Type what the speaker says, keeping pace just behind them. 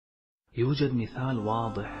يوجد مثال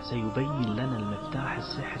واضح سيبين لنا المفتاح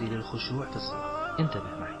السحري للخشوع في الصلاة.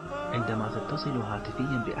 انتبه معي، عندما تتصل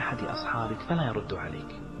هاتفيا بأحد أصحابك فلا يرد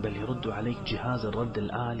عليك، بل يرد عليك جهاز الرد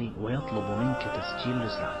الآلي ويطلب منك تسجيل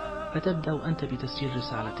رسالة، فتبدأ أنت بتسجيل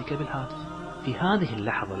رسالتك بالهاتف. في هذه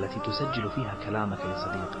اللحظة التي تسجل فيها كلامك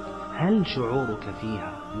لصديقك، هل شعورك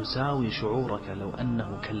فيها يساوي شعورك لو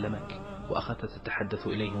أنه كلمك وأخذت تتحدث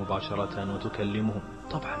إليه مباشرة وتكلمه؟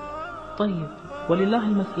 طبعا. طيب، ولله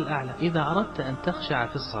المثل الأعلى، إذا أردت أن تخشع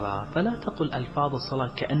في الصلاة فلا تقل ألفاظ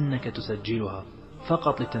الصلاة كأنك تسجلها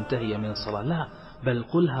فقط لتنتهي من الصلاة، لا، بل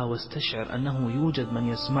قلها واستشعر أنه يوجد من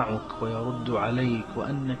يسمعك ويرد عليك،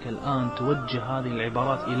 وأنك الآن توجه هذه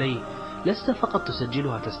العبارات إليه، لست فقط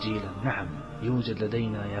تسجلها تسجيلا. نعم، يوجد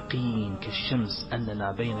لدينا يقين كالشمس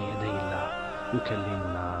أننا بين يدي الله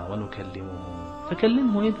يكلمنا ونكلمه،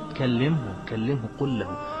 فكلمه. إذ كلمه قل له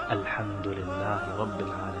الحمد لله رب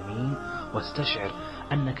العالمين، واستشعر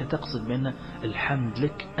أنك تقصد بأن الحمد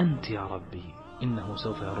لك أنت يا ربي، إنه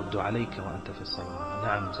سوف يرد عليك وأنت في الصلاة.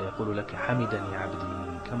 نعم، سيقول لك حمدني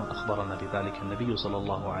عبدي، كما أخبرنا بذلك النبي صلى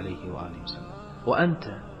الله عليه وآله وسلم، وأنت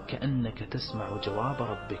كأنك تسمع جواب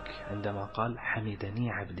ربك عندما قال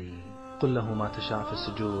حمدني عبدي. قل له ما تشاء في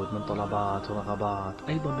السجود من طلبات ورغبات،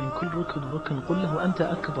 أيضا بين كل ركن وركن قل له أنت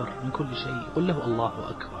أكبر من كل شيء، قل له الله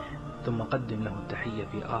أكبر، ثم قدم له التحية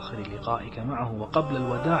في آخر لقائك معه وقبل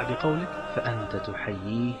الوداع بقولك فأنت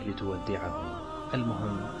تحييه لتودعه.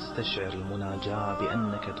 المهم استشعر المناجاة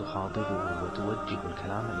بأنك تخاطبه وتوجه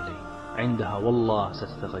الكلام إليه، عندها والله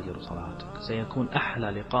ستتغير صلاتك، سيكون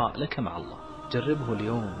أحلى لقاء لك مع الله. جربه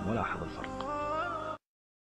اليوم ولاحظ الفرق.